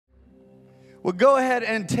Well, go ahead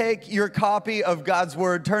and take your copy of God's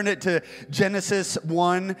Word. Turn it to Genesis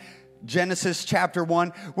 1. Genesis chapter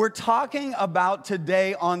 1. We're talking about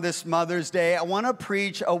today on this Mother's Day. I want to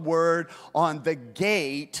preach a word on the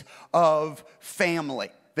gate of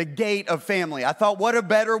family. The gate of family. I thought, what a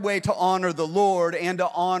better way to honor the Lord and to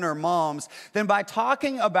honor moms than by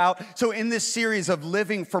talking about, so in this series of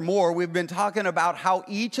Living for More, we've been talking about how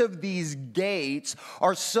each of these gates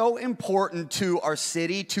are so important to our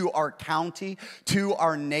city, to our county, to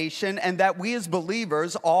our nation, and that we as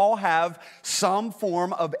believers all have some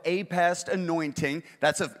form of apest anointing.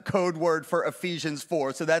 That's a code word for Ephesians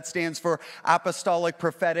 4. So that stands for apostolic,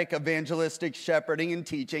 prophetic, evangelistic, shepherding, and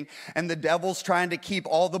teaching. And the devil's trying to keep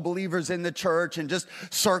all the believers in the church and just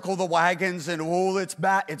circle the wagons and, oh, it's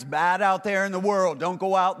bad out there in the world. Don't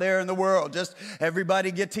go out there in the world. Just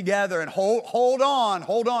everybody get together and hold on,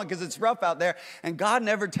 because it's rough out there. And God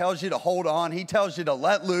never tells you to hold on. He tells you to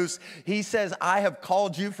let loose. He says, I have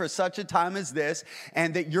called you for such a time as this,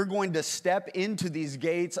 and that you're going to step into these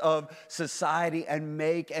gates of society and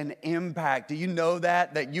make an impact. Do you know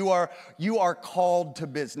that you are called to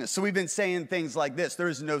business? So we've been saying things like this. There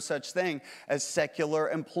is no such thing as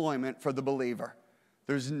secular employment for the believer.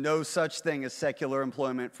 There's no such thing as secular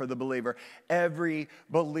employment for the believer. Every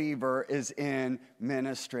believer is in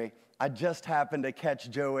ministry. I just happened to catch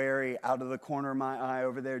Joe Airy out of the corner of my eye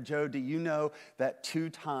over there. Joe, do you know that 2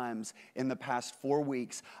 times in the past 4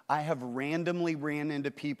 weeks, I have randomly ran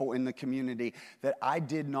into people in the community that I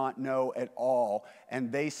did not know at all.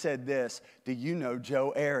 And they said this, do you know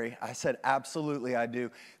Joe Airy? I said, absolutely I do.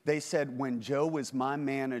 They said, when Joe was my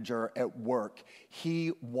manager at work,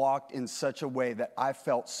 he walked in such a way that I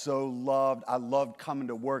felt so loved. I loved coming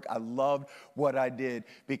to work. I loved what I did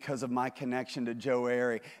because of my connection to Joe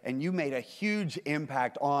Airy. And you made a huge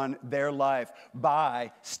impact on their life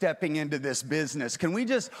by stepping into this business. Can we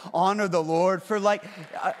just honor the Lord for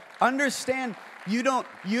understand you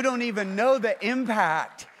don't even know the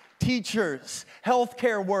impact. Teachers,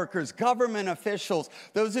 healthcare workers, government officials,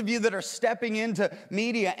 those of you that are stepping into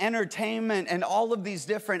media, entertainment, and all of these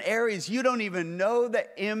different areas, you don't even know the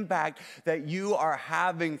impact that you are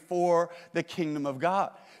having for the kingdom of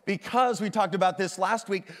God. Because we talked about this last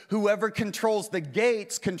week, whoever controls the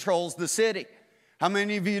gates controls the city. How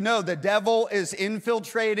many of you know the devil is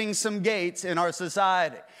infiltrating some gates in our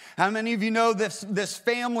society? How many of you know this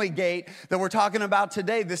family gate that we're talking about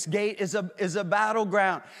today? This gate is a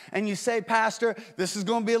battleground. And you say, Pastor, this is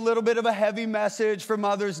going to be a little bit of a heavy message for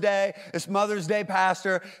Mother's Day. It's Mother's Day,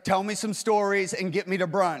 Pastor. Tell me some stories and get me to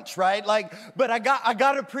brunch, right? But I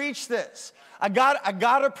got to preach this. I got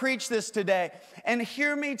to preach this today. And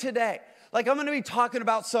hear me today. I'm going to be talking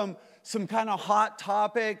about some kind of hot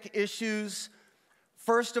topic issues.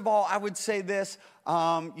 First of all, I would say this.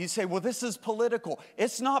 You say, well, this is political.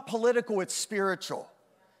 It's not political, it's spiritual.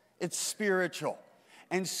 It's spiritual.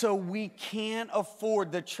 And so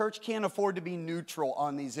the church can't afford to be neutral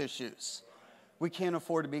on these issues. We can't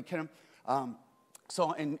afford to be.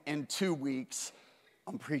 So in 2 weeks,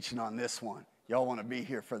 I'm preaching on this one. Y'all want to be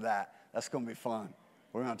here for that. That's going to be fun.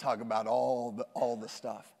 We're going to talk about all the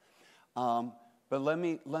stuff. But let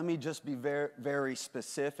me just be very, very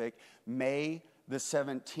specific. May the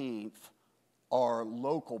 17th are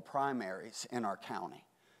local primaries in our county.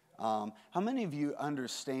 How many of you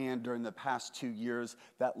understand during the past 2 years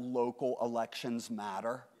that local elections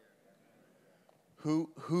matter?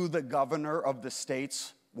 Who the governor of the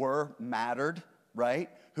states were mattered, right?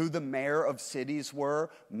 Who the mayor of cities were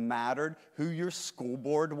mattered. Who your school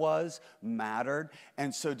board was mattered.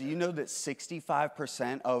 And so do you know that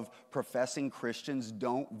 65% of professing Christians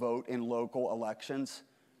don't vote in local elections?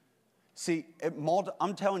 See,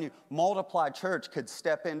 I'm telling you, Multiply Church could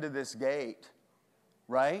step into this gate,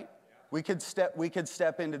 right? We could step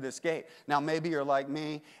into this gate. Now, maybe you're like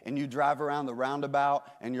me, and you drive around the roundabout,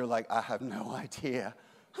 and you're like, I have no idea,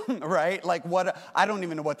 right? I don't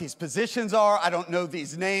even know what these positions are. I don't know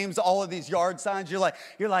these names, all of these yard signs. You're like,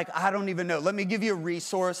 I don't even know. Let me give you a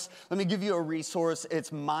resource.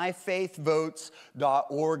 It's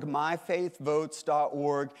myfaithvotes.org,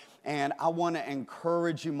 myfaithvotes.org. And I want to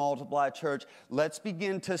encourage you, Multiply Church, let's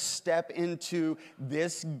begin to step into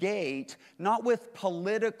this gate, not with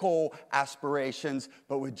political aspirations,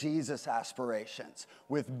 but with Jesus aspirations,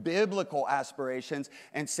 with biblical aspirations,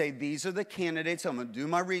 and say, these are the candidates. I'm going to do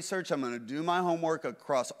my research. I'm going to do my homework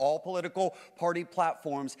across all political party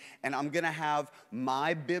platforms, and I'm going to have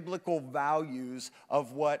my biblical values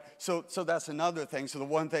of what. So that's another thing. So the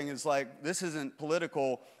one thing is this isn't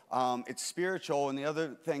political. It's spiritual. And the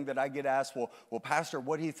other thing that I get asked, well, Pastor,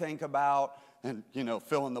 what do you think about, and,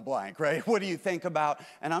 fill in the blank, right? What do you think about?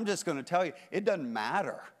 And I'm just going to tell you, it doesn't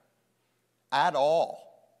matter. at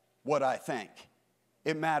all what I think.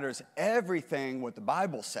 It matters everything what the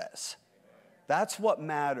Bible says. That's what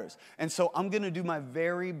matters. And so I'm going to do my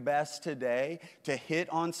very best today to hit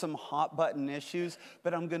on some hot button issues,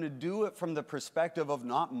 but I'm going to do it from the perspective of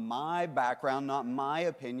not my background, not my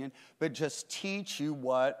opinion, but just teach you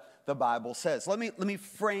what the Bible says. Let me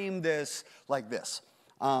frame this like this.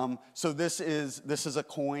 So this is a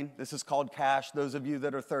coin. This is called cash. Those of you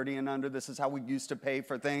that are 30 and under, this is how we used to pay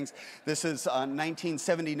for things. This is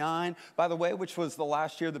 1979, by the way, which was the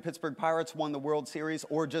last year the Pittsburgh Pirates won the World Series,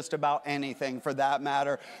 or just about anything for that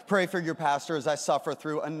matter. Pray for your pastor as I suffer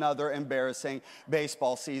through another embarrassing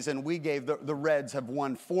baseball season. We gave the Reds have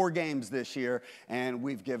won 4 games this year, and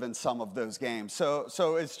we've given some of those games. So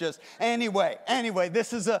it's just anyway.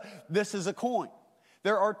 This is a coin.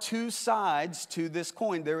 There are 2 sides to this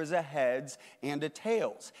coin. There is a heads and a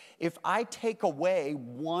tails. If I take away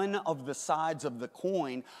one of the sides of the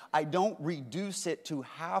coin, I don't reduce it to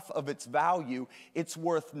half of its value. It's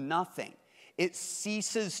worth nothing. It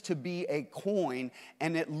ceases to be a coin,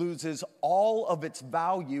 and it loses all of its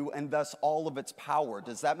value and thus all of its power.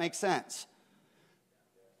 Does that make sense?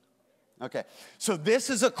 Okay, so this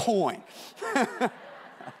is a coin.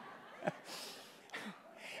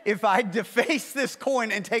 If I deface this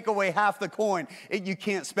coin and take away half the coin, you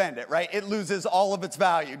can't spend it, right? It loses all of its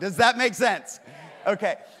value. Does that make sense?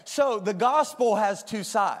 Okay, so the gospel has 2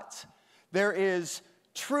 sides. There is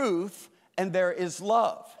truth and there is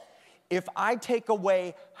love. If I take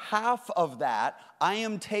away half of that, I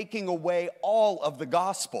am taking away all of the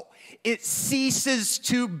gospel. It ceases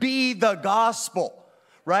to be the gospel.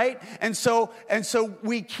 Right? And so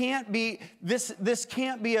we can't be, this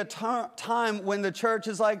can't be a time when the church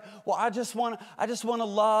is like, well, I just want to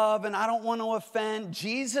love and I don't want to offend.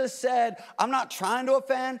 Jesus said, I'm not trying to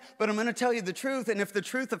offend, but I'm going to tell you the truth. And if the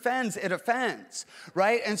truth offends, it offends.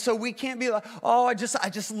 Right? And so we can't be like, oh, I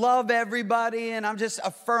just love everybody and I'm just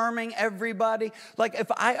affirming everybody. Like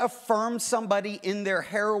if I affirm somebody in their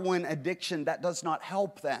heroin addiction, that does not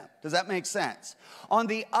help them. Does that make sense? On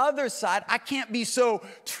the other side, I can't be so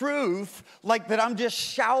truth, like that I'm just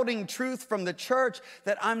shouting truth from the church,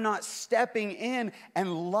 that I'm not stepping in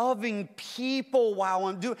and loving people while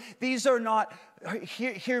I'm doing. These are not,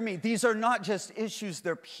 hear me, these are not just issues,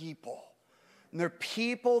 they're people. And they're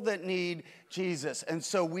people that need Jesus. And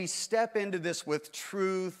so we step into this with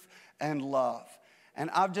truth and love.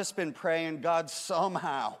 And I've just been praying, God,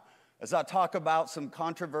 somehow, as I talk about some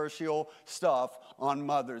controversial stuff on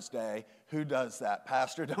Mother's Day, who does that?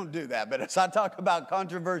 Pastor, don't do that. But as I talk about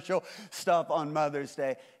controversial stuff on Mother's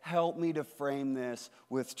Day, help me to frame this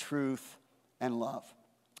with truth and love.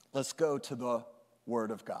 Let's go to the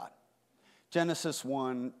Word of God. Genesis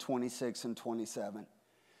 1, 26 and 27.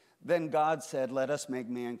 Then God said, let us make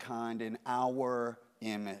mankind in our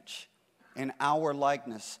image, in our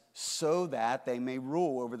likeness, so that they may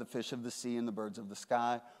rule over the fish of the sea and the birds of the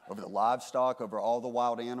sky, over the livestock, over all the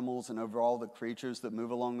wild animals, and over all the creatures that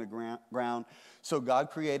move along the ground. So God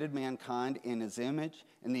created mankind in his image.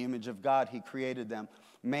 In the image of God, he created them.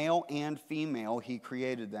 Male and female, he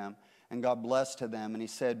created them. And God blessed to them, and he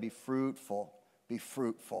said, be fruitful,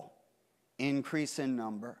 increase in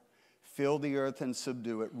number, fill the earth and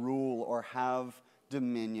subdue it, rule or have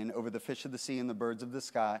dominion over the fish of the sea and the birds of the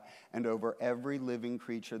sky, and over every living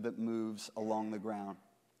creature that moves along the ground.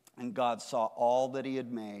 And God saw all that he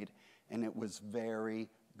had made, and it was very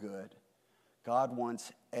good. God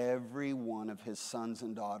wants every one of his sons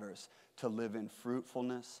and daughters to live in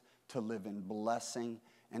fruitfulness, to live in blessing,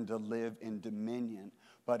 and to live in dominion.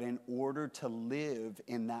 But in order to live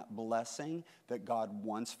in that blessing that God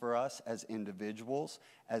wants for us as individuals,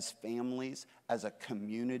 as families, as a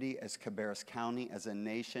community, as Cabarrus County, as a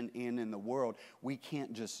nation, and in the world, we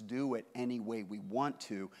can't just do it any way we want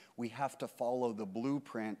to. We have to follow the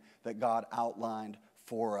blueprint that God outlined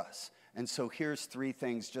for us. And so here's 3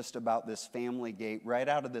 things just about this family gate right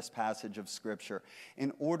out of this passage of Scripture.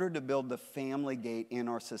 In order to build the family gate in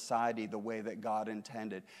our society the way that God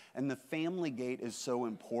intended. And the family gate is so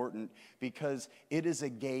important because it is a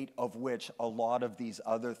gate of which a lot of these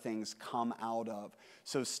other things come out of.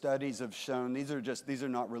 So studies have shown, these are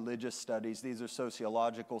not religious studies, these are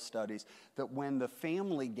sociological studies, that when the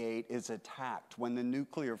family gate is attacked, when the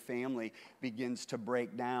nuclear family begins to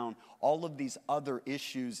break down, all of these other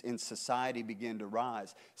issues in society begin to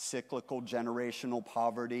rise. Cyclical generational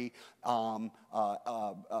poverty,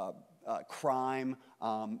 crime,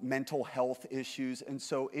 mental health issues. And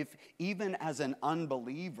so if even as an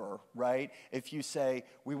unbeliever, right, if you say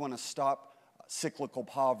we want to stop cyclical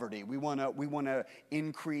poverty, we want to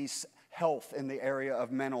increase health in the area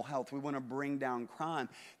of mental health. We want to bring down crime.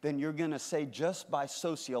 Then you're going to say just by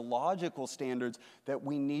sociological standards that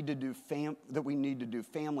we need to do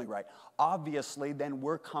family right. Obviously, then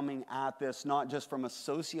we're coming at this not just from a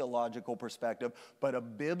sociological perspective, but a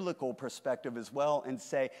biblical perspective as well, and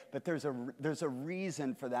say that there's a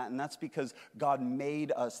reason for that, and that's because God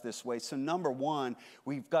made us this way. So number one,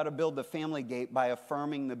 we've got to build the family gate by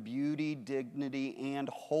affirming the beauty, dignity, and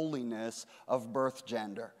holiness of birth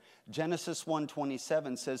gender. Genesis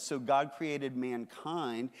 1:27 says, so God created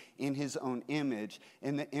mankind in his own image.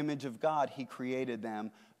 In the image of God, he created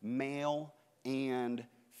them, male and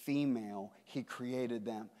female. He created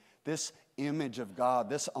them. This image of God,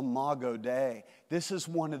 this imago Dei, this is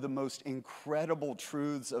one of the most incredible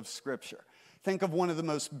truths of Scripture. Think of one of the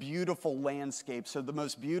most beautiful landscapes or the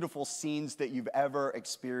most beautiful scenes that you've ever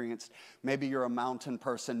experienced. Maybe you're a mountain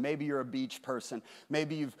person. Maybe you're a beach person.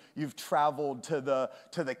 Maybe you've traveled to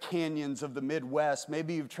the canyons of the Midwest.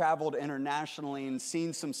 Maybe you've traveled internationally and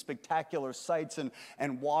seen some spectacular sights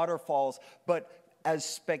and waterfalls. But as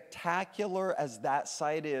spectacular as that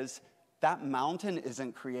sight is, that mountain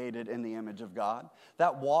isn't created in the image of God.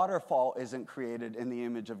 That waterfall isn't created in the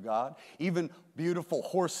image of God. Even beautiful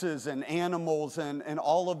horses and animals and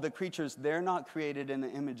all of the creatures, they're not created in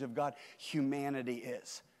the image of God. Humanity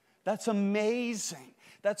is. That's amazing.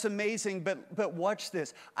 That's amazing, but watch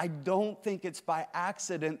this. I don't think it's by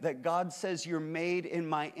accident that God says you're made in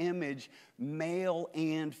my image, male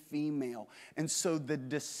and female. And so the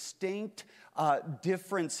distinct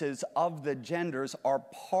differences of the genders are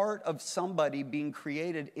part of somebody being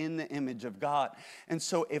created in the image of God. And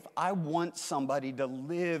so if I want somebody to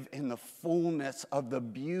live in the fullness of the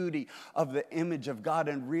beauty of the image of God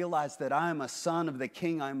and realize that I'm a son of the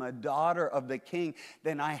King, I'm a daughter of the King,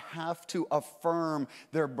 then I have to affirm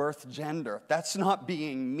their birth gender. That's not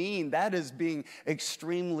being mean. That is being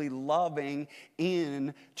extremely loving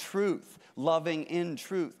in truth. Loving in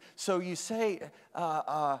truth. So you say,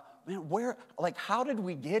 man, how did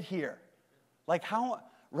we get here?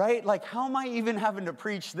 Right? Like, how am I even having to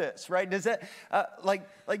preach this, right? Does that,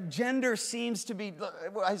 like gender seems to be,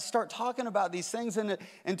 I start talking about these things, and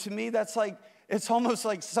to me, that's like, it's almost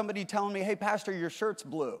like somebody telling me, hey, Pastor, your shirt's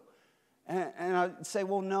blue. And I'd say,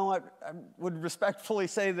 well, no, I would respectfully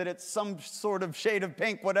say that it's some sort of shade of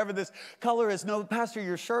pink, whatever this color is. No, Pastor,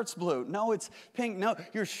 your shirt's blue. No, it's pink. No,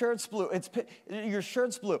 your shirt's blue. Your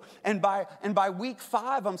shirt's blue. And by week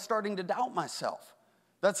 5, I'm starting to doubt myself.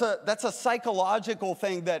 That's a psychological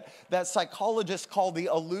thing that psychologists call the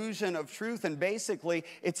illusion of truth. And basically,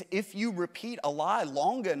 it's if you repeat a lie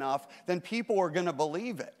long enough, then people are going to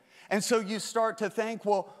believe it. And so you start to think,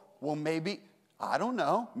 well, maybe, I don't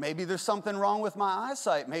know. Maybe there's something wrong with my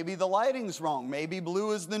eyesight. Maybe the lighting's wrong. Maybe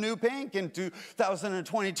blue is the new pink in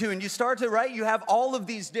 2022. And you start to, right? You have all of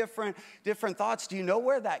these different thoughts. Do you know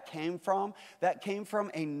where that came from? That came from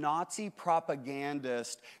a Nazi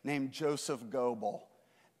propagandist named Joseph Goebbels.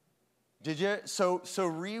 Did you? So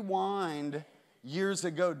rewind years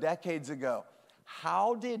ago, decades ago.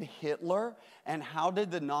 How did Hitler and how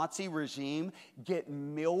did the Nazi regime get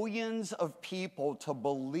millions of people to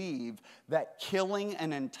believe that killing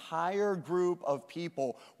an entire group of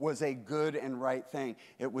people was a good and right thing?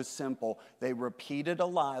 It was simple. They repeated a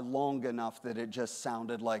lie long enough that it just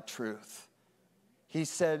sounded like truth. He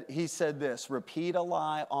said this, repeat a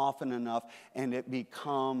lie often enough and it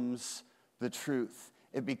becomes the truth.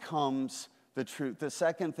 It becomes the truth. The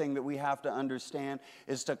second thing that we have to understand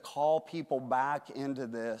is to call people back into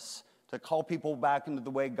this, to call people back into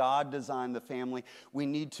the way God designed the family. We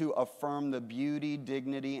need to affirm the beauty,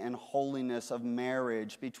 dignity, and holiness of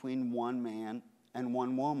marriage between one man and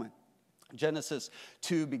one woman. Genesis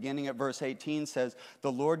 2, beginning at verse 18, says,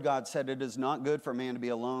 the Lord God said, it is not good for man to be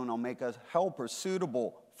alone. I'll make a helper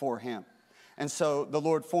suitable for him. And so the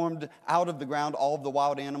Lord formed out of the ground all of the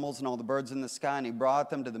wild animals and all the birds in the sky, and he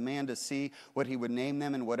brought them to the man to see what he would name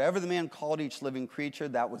them. And whatever the man called each living creature,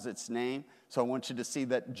 that was its name. So I want you to see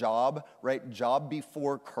that job, right? Job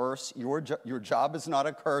before curse. Your job is not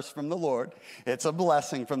a curse from the Lord. It's a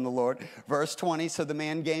blessing from the Lord. Verse 20, so the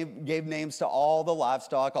man gave names to all the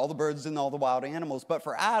livestock, all the birds and all the wild animals. But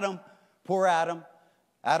for Adam, poor Adam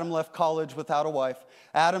left college without a wife.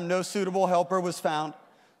 Adam, no suitable helper was found.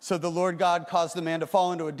 So the Lord God caused the man to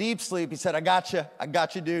fall into a deep sleep. He said, I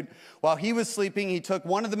got you, dude. While he was sleeping, he took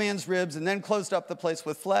one of the man's ribs and then closed up the place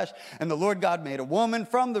with flesh. And the Lord God made a woman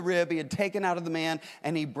from the rib he had taken out of the man,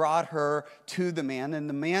 and he brought her to the man. And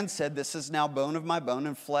the man said, this is now bone of my bone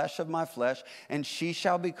and flesh of my flesh, and she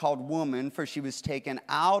shall be called woman, for she was taken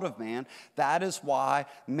out of man. That is why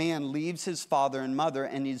man leaves his father and mother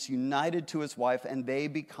and is united to his wife, and they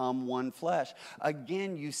become one flesh.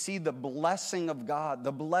 Again, you see the blessing of God.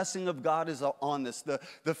 The blessing of God is on this.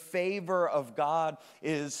 The favor of God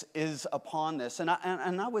is upon this. And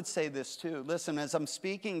I would say this too. Listen, as I'm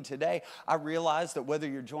speaking today, I realize that whether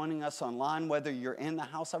you're joining us online, whether you're in the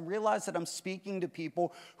house, I realize that I'm speaking to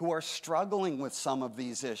people who are struggling with some of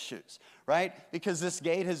these issues, right? Because this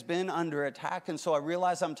gate has been under attack. And so I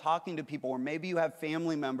realize I'm talking to people, or maybe you have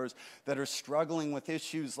family members that are struggling with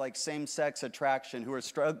issues like same-sex attraction, who are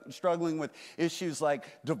struggling with issues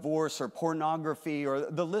like divorce or pornography, or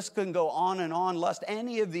the list can go on and on, lust,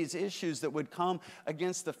 any of these issues that would come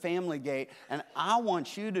against the family gate. And I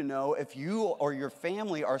want you to know, if you or your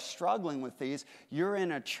family are struggling with these, you're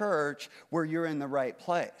in a church where you're in the right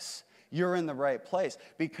place. You're in the right place,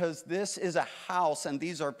 because this is a house and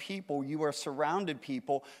these are people, you are surrounded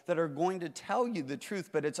people that are going to tell you the truth,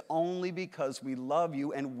 but it's only because we love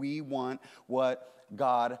you and we want what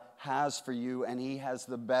God has for you, and he has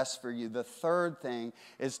the best for you. The third thing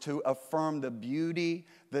is to affirm the beauty,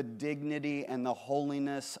 the dignity, and the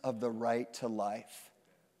holiness of the right to life.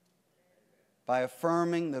 By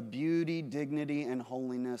affirming the beauty, dignity, and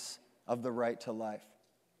holiness of the right to life.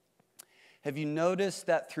 Have you noticed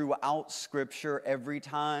that throughout Scripture, every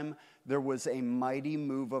time there was a mighty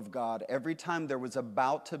move of God, every time there was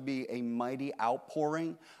about to be a mighty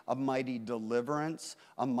outpouring, a mighty deliverance,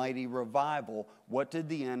 a mighty revival, what did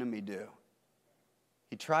the enemy do?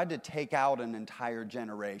 He tried to take out an entire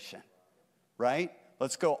generation, right?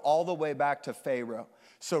 Let's go all the way back to Pharaoh.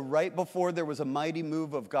 So right before there was a mighty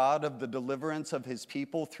move of God of the deliverance of his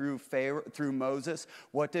people through Moses,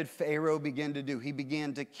 what did Pharaoh begin to do? He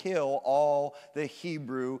began to kill all the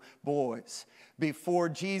Hebrew boys. Before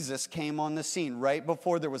Jesus came on the scene, right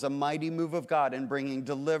before there was a mighty move of God in bringing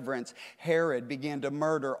deliverance, Herod began to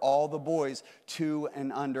murder all the boys 2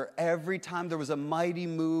 and under. Every time there was a mighty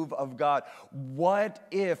move of God, what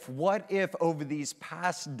if over these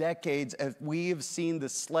past decades, as we have seen the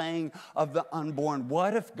slaying of the unborn,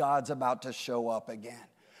 what if God's about to show up again?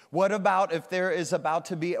 What about if there is about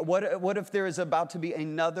to be, what if there is about to be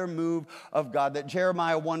another move of God? That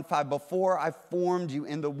Jeremiah 1:5, before I formed you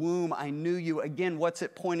in the womb, I knew you. Again, what's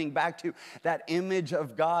it pointing back to? That image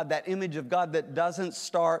of God that doesn't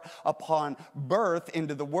start upon birth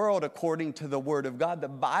into the world according to the Word of God. The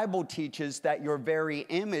Bible teaches that your very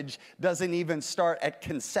image doesn't even start at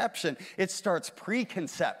conception. It starts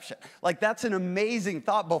preconception. Like, that's an amazing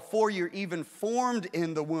thought, before you're even formed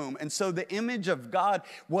in the womb. And so the image of God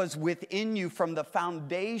was within you from the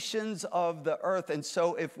foundations of the earth. And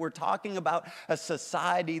so if we're talking about a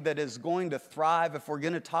society that is going to thrive, if we're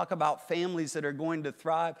going to talk about families that are going to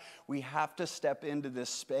thrive, we have to step into this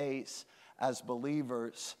space as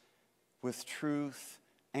believers with truth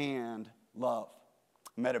and love.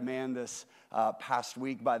 I met a man this past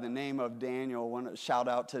week by the name of Daniel. I want to shout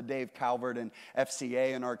out to Dave Calvert and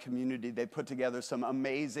FCA in our community. They put together some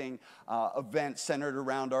amazing events centered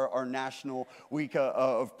around our National Week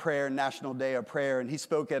of Prayer, National Day of Prayer. And he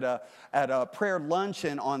spoke at a prayer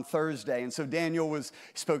luncheon on Thursday. And so Daniel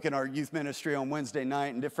spoke in our youth ministry on Wednesday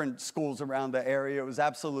night in different schools around the area. It was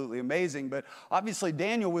absolutely amazing. But obviously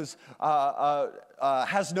Daniel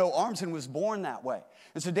has no arms and was born that way.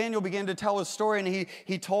 And so Daniel began to tell his story, and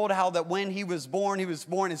he told how that when he was born,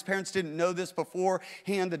 his parents didn't know this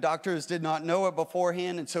beforehand, the doctors did not know it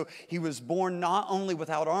beforehand, and so he was born not only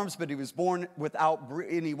without arms, but he was born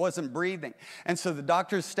and he wasn't breathing. And so the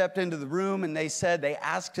doctors stepped into the room, and they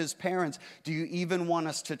asked his parents, do you even want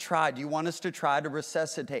us to try? Do you want us to try to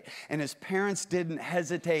resuscitate? And his parents didn't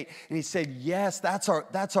hesitate, and he said, yes, that's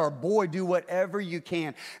our boy, do whatever you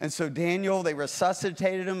can. And so Daniel, they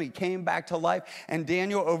resuscitated him, he came back to life, and Daniel,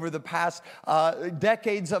 over the past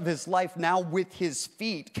decades of his life, now with his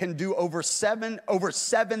feet, can do over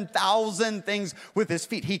 7,000 things with his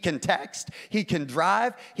feet. He can text, he can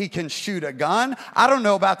drive, he can shoot a gun. I don't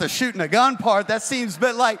know about the shooting a gun part. That seems a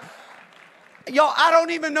bit like, y'all, I don't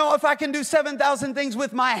even know if I can do 7,000 things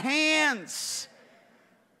with my hands.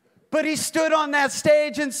 But he stood on that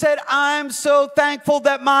stage and said, I'm so thankful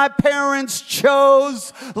that my parents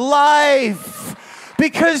chose life,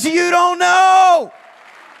 because you don't know.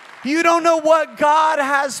 You don't know what God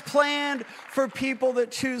has planned for people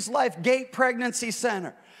that choose life. Gate Pregnancy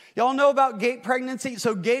Center. Y'all know about Gate Pregnancy?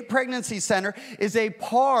 So Gate Pregnancy Center is a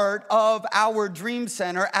part of our Dream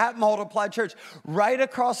Center at Multiply Church, right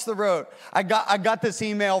across the road. I got this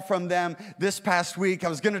email from them this past week. I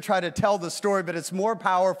was going to try to tell the story, but it's more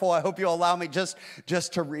powerful. I hope you'll allow me just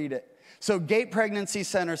to read it. So Gate Pregnancy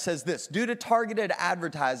Center says this: due to targeted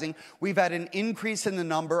advertising, we've had an increase in the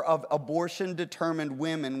number of abortion-determined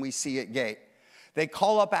women we see at Gate. They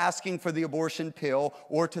call up asking for the abortion pill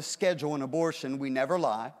or to schedule an abortion. We never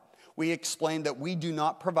lie. We explain that we do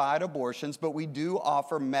not provide abortions, but we do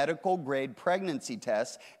offer medical-grade pregnancy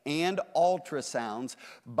tests and ultrasounds.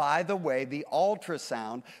 By the way, the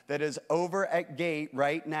ultrasound that is over at Gate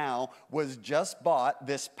right now was just bought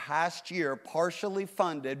this past year, partially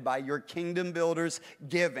funded by your Kingdom Builders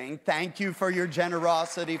giving. Thank you for your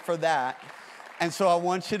generosity for that. And so I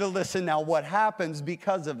want you to listen now what happens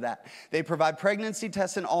because of that. They provide pregnancy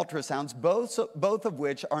tests and ultrasounds, both of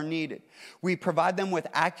which are needed. We provide them with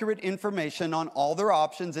accurate information on all their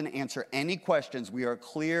options and answer any questions. We are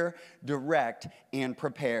clear, direct, and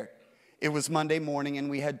prepared. It was Monday morning, and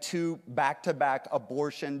we had 2 back-to-back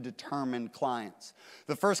abortion-determined clients.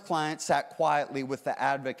 The first client sat quietly with the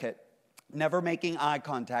advocate, never making eye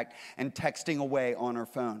contact and texting away on her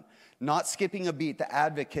phone. Not skipping a beat, the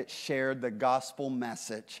advocate shared the gospel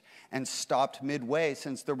message and stopped midway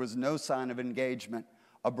since there was no sign of engagement.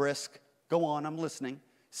 A brisk, "Go on, I'm listening,"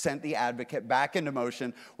 sent the advocate back into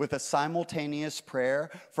motion with a simultaneous prayer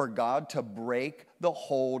for God to break the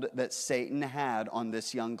hold that Satan had on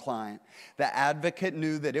this young client. The advocate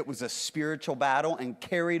knew that it was a spiritual battle and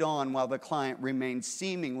carried on while the client remained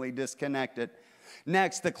seemingly disconnected.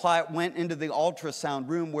 Next, the client went into the ultrasound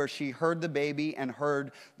room where she heard the baby and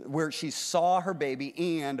where she saw her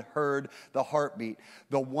baby and heard the heartbeat.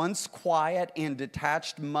 The once quiet and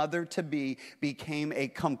detached mother-to-be became a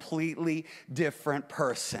completely different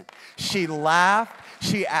person. She laughed,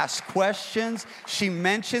 she asked questions, she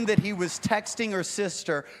mentioned that he was texting her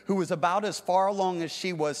sister, who was about as far along as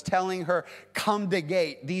she was, telling her, "Come to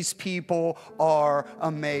Gate, these people are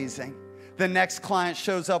amazing." The next client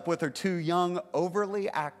shows up with her 2 young, overly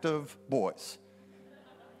active boys.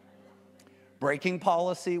 Breaking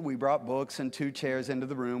policy, we brought books and 2 chairs into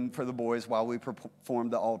the room for the boys while we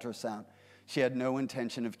performed the ultrasound. She had no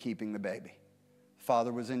intention of keeping the baby.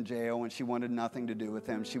 Father was in jail and she wanted nothing to do with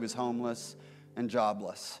him. She was homeless and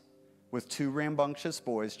jobless. With 2 rambunctious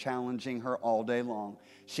boys challenging her all day long,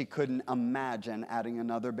 she couldn't imagine adding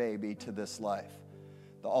another baby to this life.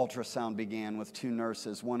 The ultrasound began with 2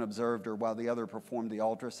 nurses. One observed her while the other performed the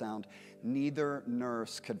ultrasound. Neither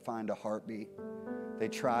nurse could find a heartbeat. They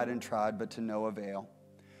tried and tried, but to no avail.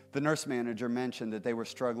 The nurse manager mentioned that they were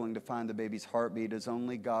struggling to find the baby's heartbeat, as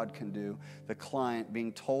only God can do. The client,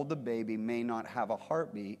 being told the baby may not have a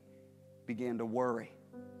heartbeat, began to worry.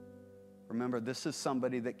 Remember, this is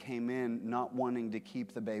somebody that came in not wanting to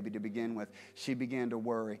keep the baby to begin with. She began to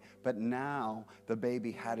worry, but now the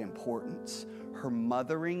baby had importance. Her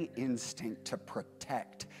mothering instinct to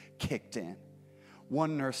protect kicked in.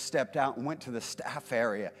 One nurse stepped out and went to the staff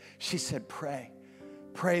area. She said, "Pray.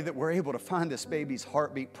 Pray that we're able to find this baby's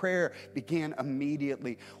heartbeat." Prayer began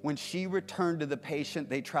immediately. When she returned to the patient,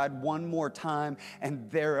 they tried one more time,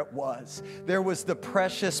 and there it was. There was the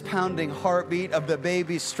precious pounding heartbeat of the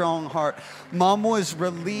baby's strong heart. Mom was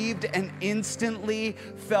relieved and instantly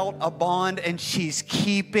felt a bond, and she's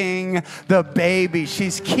keeping the baby.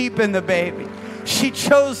 She's keeping the baby. She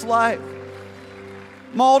chose life.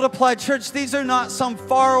 Multiply Church, these are not some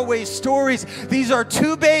faraway stories. These are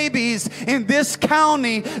 2 babies in this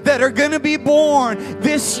county that are going to be born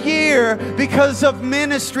this year because of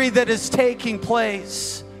ministry that is taking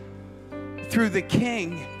place through the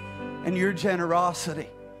King and your generosity.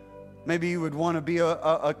 Maybe you would want to be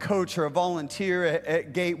a coach or a volunteer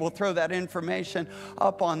at Gate. We'll throw that information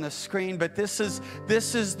up on the screen. But this is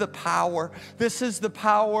the power. This is the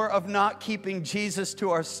power of not keeping Jesus to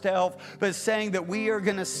ourselves, but saying that we are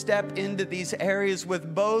going to step into these areas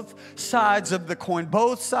with both sides of the coin.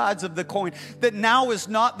 Both sides of the coin. That now is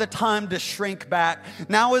not the time to shrink back.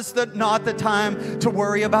 Now is not the time to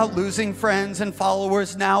worry about losing friends and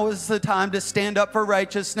followers. Now is the time to stand up for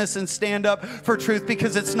righteousness and stand up for truth,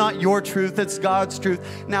 because it's not your truth, it's God's truth.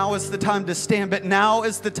 Now is the time to stand, but now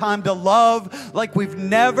is the time to love like we've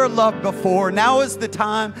never loved before. Now is the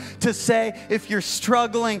time to say, if you're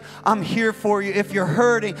struggling, I'm here for you. If you're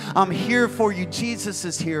hurting, I'm here for you. Jesus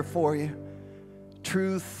is here for you.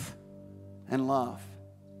 Truth and love.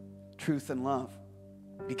 Truth and love.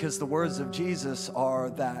 Because the words of Jesus are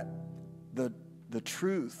that the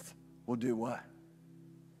truth will do what?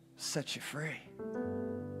 Set you free.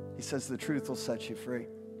 He says the truth will set you free.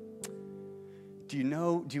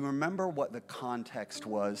 do you remember what the context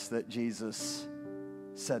was that Jesus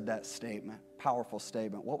said that statement? Powerful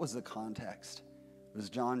statement. What was the context? It was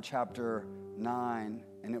John chapter 9,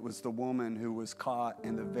 and it was the woman who was caught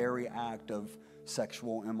in the very act of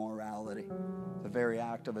sexual immorality, the very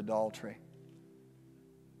act of adultery.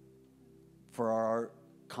 For our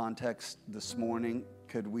context this morning,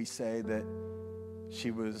 could we say that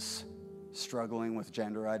she was struggling with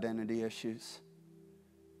gender identity issues?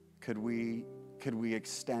 Could we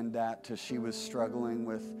extend that to she was struggling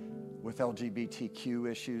with LGBTQ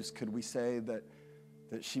issues? Could we say that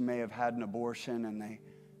she may have had an abortion and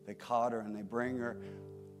they caught her and they bring her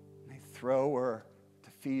and they throw her at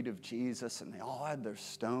the feet of Jesus and they all had their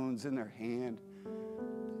stones in their hand?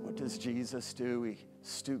 What does Jesus do? He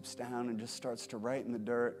stoops down and just starts to write in the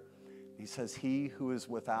dirt. He says, "He who is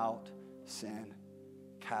without sin,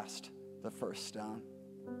 cast the first stone."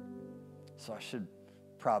 So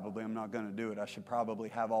I'm not going to do it. I should probably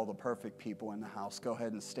have all the perfect people in the house go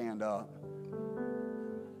ahead and stand up.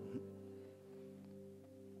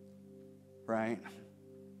 Right?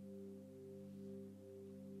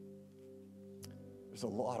 There's a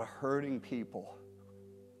lot of hurting people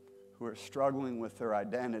who are struggling with their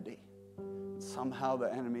identity. Somehow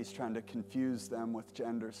the enemy's trying to confuse them with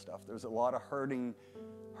gender stuff. There's a lot of hurting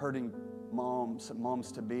moms and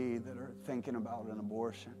moms-to-be that are thinking about an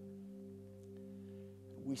abortion.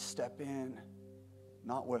 We step in,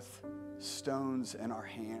 not with stones in our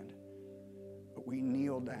hand, but we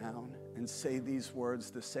kneel down and say these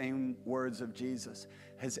words, the same words of Jesus.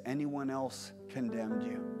 Has anyone else condemned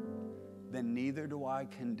you? Then neither do I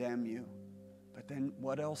condemn you. But then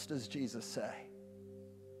what else does Jesus say?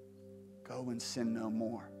 Go and sin no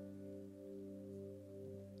more.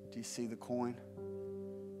 Do you see the coin?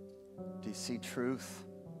 Do you see truth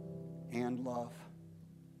and love?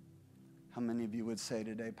 How many of you would say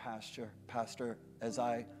today, Pastor, as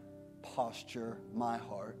I posture my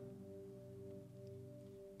heart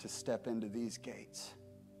to step into these gates,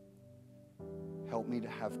 help me to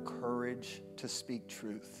have courage to speak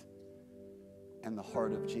truth and the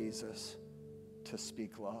heart of Jesus to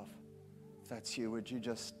speak love? If that's you, would you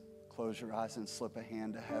just close your eyes and slip a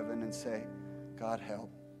hand to heaven and say, God,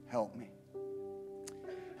 help me.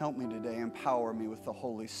 Help me today. Empower me with the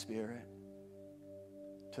Holy Spirit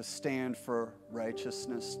to stand for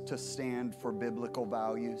righteousness, to stand for biblical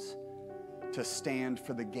values, to stand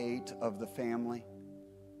for the gate of the family.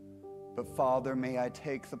 But Father, may I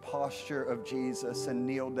take the posture of Jesus and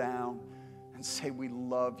kneel down and say, we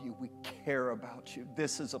love you, we care about you.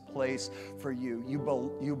 This is a place for you.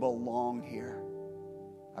 You belong here.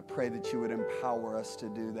 I pray that you would empower us to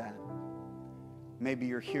do that. Maybe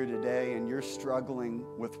you're here today and you're struggling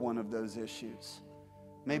with one of those issues.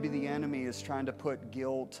 Maybe the enemy is trying to put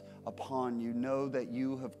guilt upon you. Know that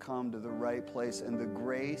you have come to the right place and the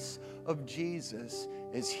grace of Jesus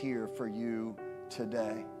is here for you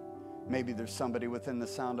today. Maybe there's somebody within the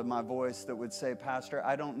sound of my voice that would say, Pastor,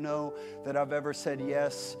 I don't know that I've ever said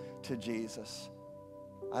yes to Jesus.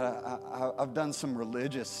 I've done some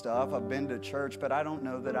religious stuff. I've been to church, but I don't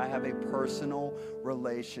know that I have a personal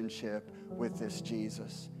relationship with this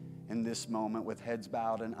Jesus. In this moment, with heads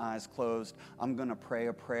bowed and eyes closed, I'm going to pray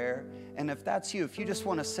a prayer. And if that's you, if you just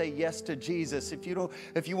want to say yes to Jesus, if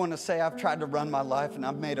you want to say, I've tried to run my life and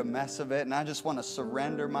I've made a mess of it and I just want to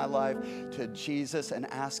surrender my life to Jesus and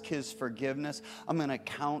ask his forgiveness, I'm going to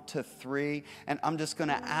count to 3 and I'm just going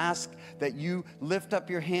to ask that you lift up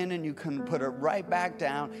your hand and you can put it right back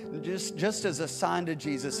down just as a sign to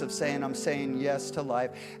Jesus of saying, I'm saying yes to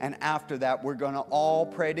life. And after that, we're going to all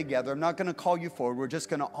pray together. I'm not going to call you forward. We're just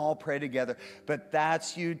going to all pray together. But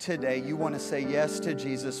that's you today. You want to say yes to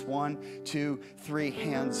Jesus. 1, 2, 3,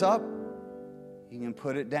 hands up. You can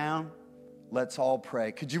put it down. Let's all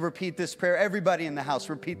pray. Could you repeat this prayer? Everybody in the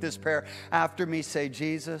house, repeat this prayer after me. Say,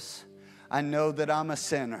 Jesus, I know that I'm a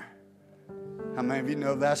sinner. How many of you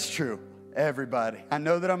know that's true? Everybody. I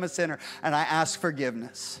know that I'm a sinner and I ask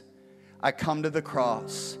forgiveness. I come to the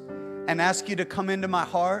cross and ask you to come into my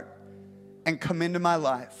heart and come into my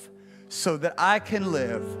life, so that I can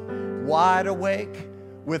live wide awake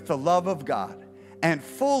with the love of God and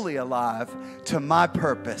fully alive to my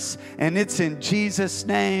purpose. And it's in Jesus'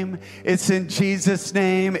 name, it's in Jesus'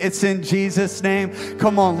 name, it's in Jesus' name.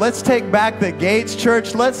 Come on, let's take back the gates,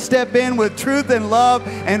 church. Let's step in with truth and love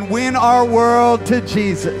and win our world to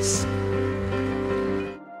Jesus.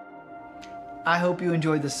 I hope you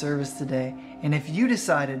enjoyed the service today. And if you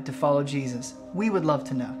decided to follow Jesus, we would love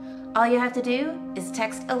to know. All you have to do is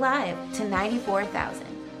text ALIVE to 94,000.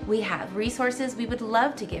 We have resources we would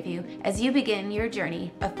love to give you as you begin your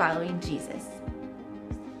journey of following Jesus.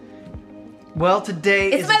 Well,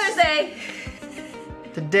 today It's Mother's Day!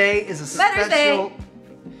 Today is a Mother's special...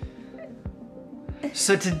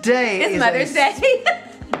 So today It's is Mother's Day.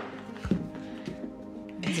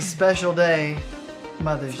 It's a special day,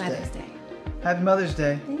 Mother's Day. Mother's Day. Happy Mother's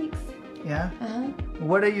Day. Thanks. Yeah? Uh-huh.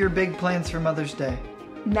 What are your big plans for Mother's Day?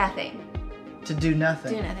 Nothing. To do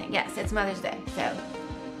nothing. Do nothing. Yes, it's Mother's Day.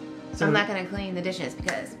 So I'm not going to clean the dishes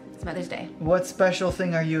because it's Mother's Day. What special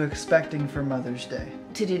thing are you expecting for Mother's Day?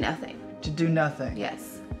 To do nothing. To do nothing.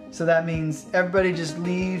 Yes. So that means everybody just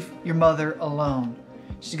leave your mother alone.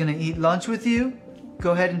 She's gonna eat lunch with you.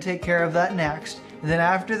 Go ahead and take care of that next. And then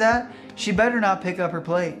after that, she better not pick up her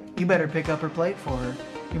plate. You better pick up her plate for her.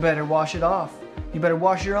 You better wash it off. You better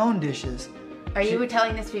wash your own dishes. Are you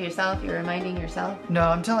telling this for yourself? You're reminding yourself? No,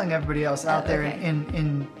 I'm telling everybody else out there okay.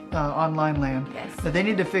 in online land Yes. that they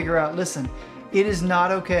need to figure out, listen, it is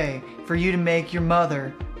not okay for you to make your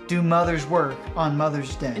mother do mother's work on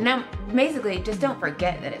Mother's Day. No, basically, just don't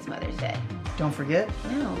forget that it's Mother's Day. Don't forget.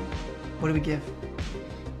 No. What do we give?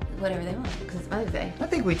 Whatever they want, because it's Mother's Day. I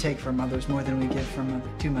think we take from mothers more than we give from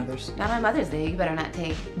two mothers. Not on Mother's Day. You better not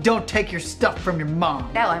take. Don't take your stuff from your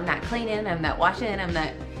mom. No, I'm not cleaning. I'm not washing. I'm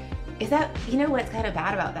not. Is that, you know what's kind of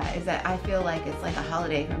bad about that is that I feel like it's like a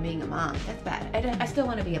holiday from being a mom. That's bad. I still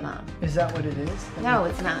want to be a mom. Is that what it is? No,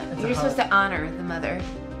 it's not. It's You're supposed to honor the mother.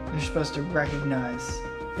 You're supposed to recognize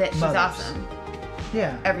That she's mothers. awesome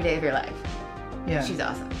Yeah. every day of your life. Yeah. She's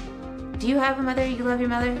awesome. Do you have a mother? You love your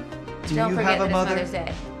mother? Do Don't you forget have a that mother? it's Mother's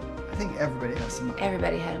Day. I think everybody has some.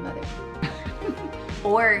 Everybody had a mother.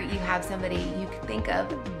 Or you have somebody you could think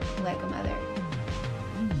of like a mother.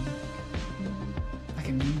 Like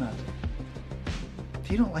a new mother. If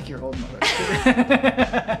you don't like your old mother.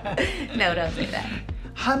 No, don't say that.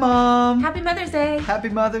 Hi, Mom. Happy Mother's Day. Happy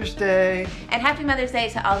Mother's Day. And happy Mother's Day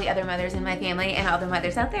to all the other mothers in my family and all the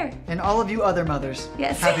mothers out there. And all of you other mothers.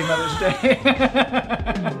 Yes. Happy Mother's Day.